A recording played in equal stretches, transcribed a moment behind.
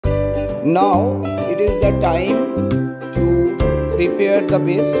Now it is the time to prepare the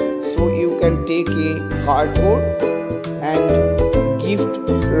base. So you can take a cardboard and gift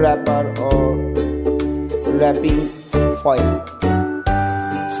wrapper or wrapping foil.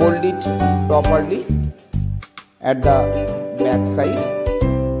 Fold it properly at the back side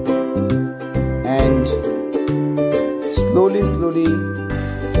and slowly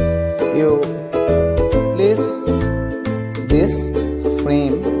you place this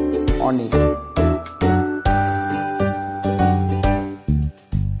frame on it.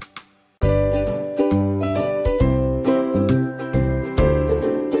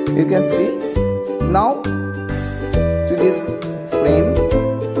 You can see now to this frame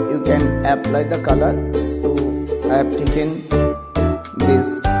you can apply the color. So I have taken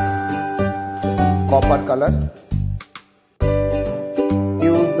this copper color.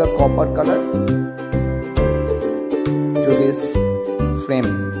 Use the copper color to this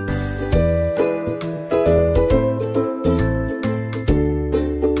frame.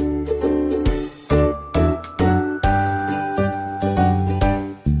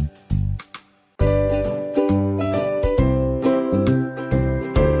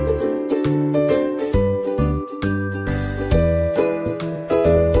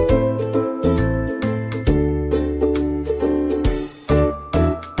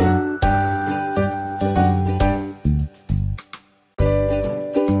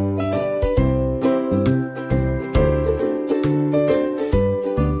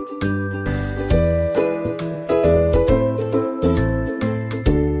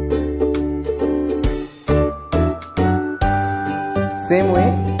 Same way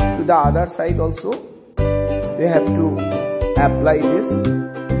to the other side also you have to apply this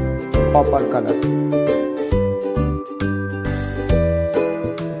copper color.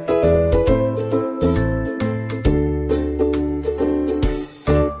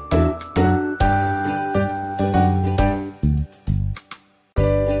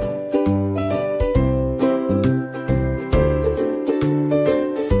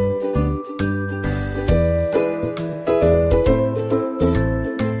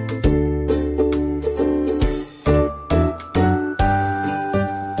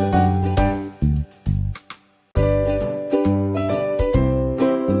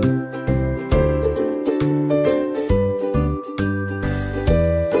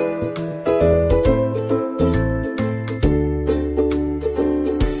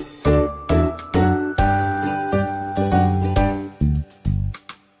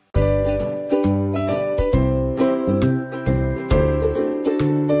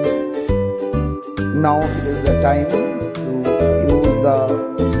 Now it is the time to use the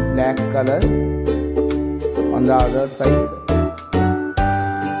black color on the other side.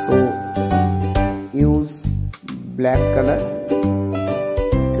 So use black color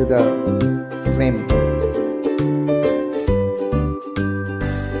to the frame.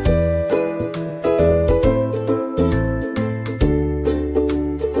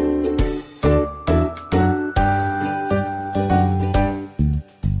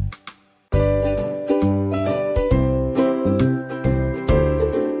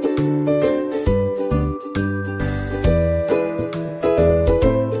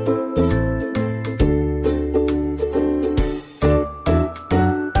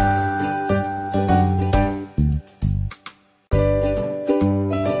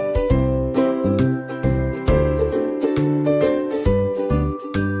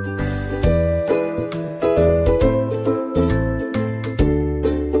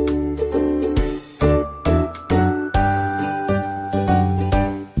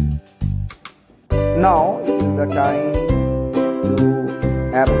 Now it is the time to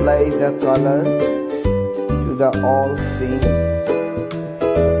apply the color to the all spring.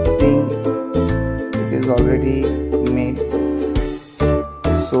 It is already made.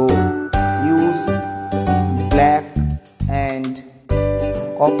 So use black and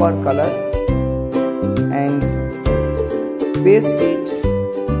copper color and paste it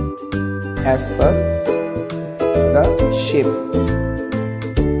as per the shape.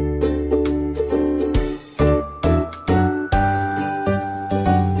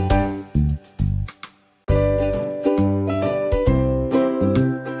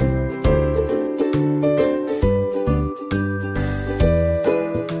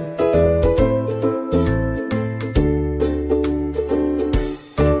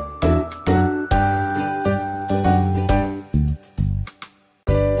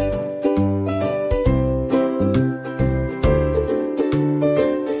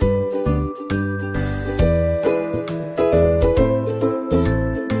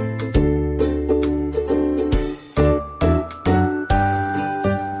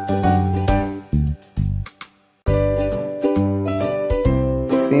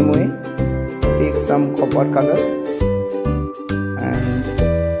 copper color and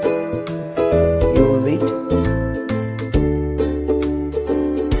use it.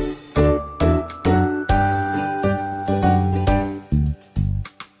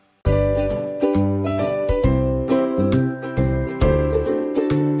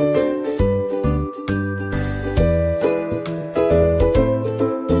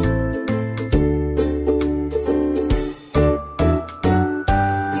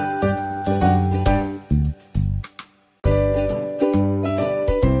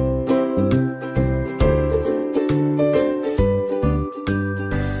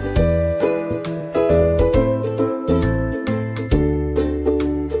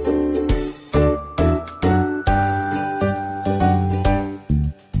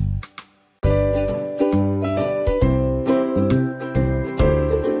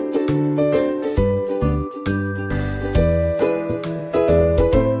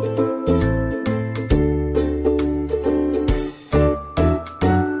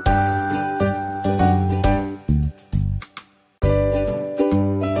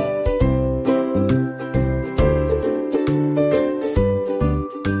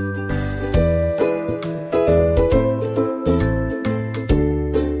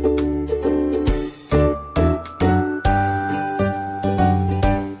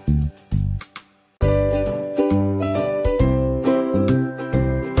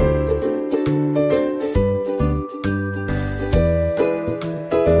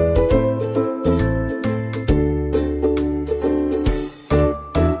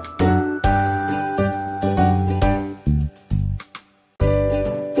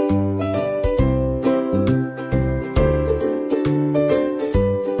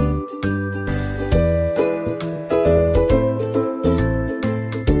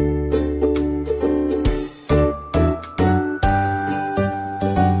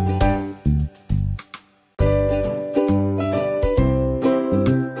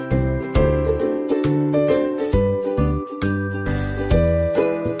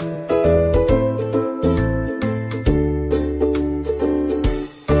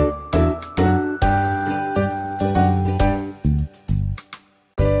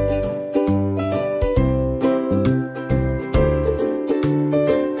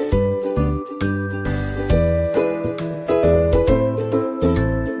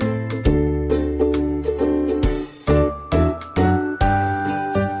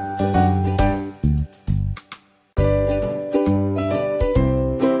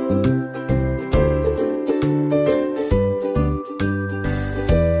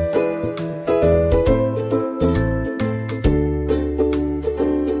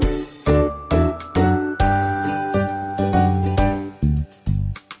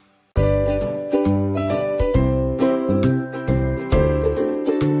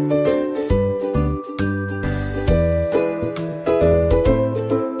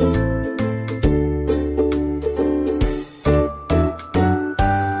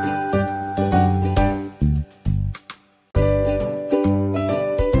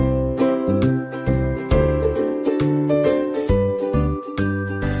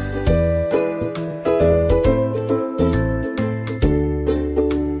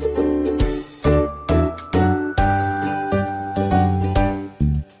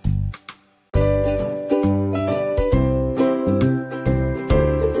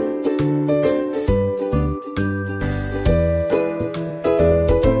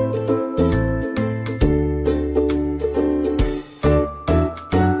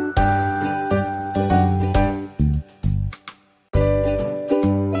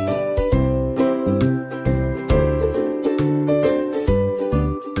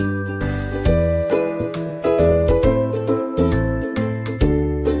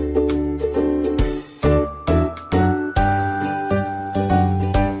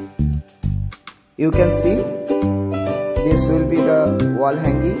 You can see this will be the wall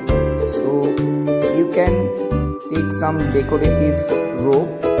hanging, so you can take some decorative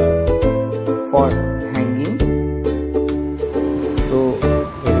rope for hanging, so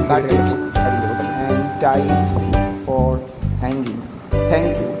cut it and tie it for hanging.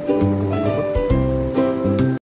 Thank you.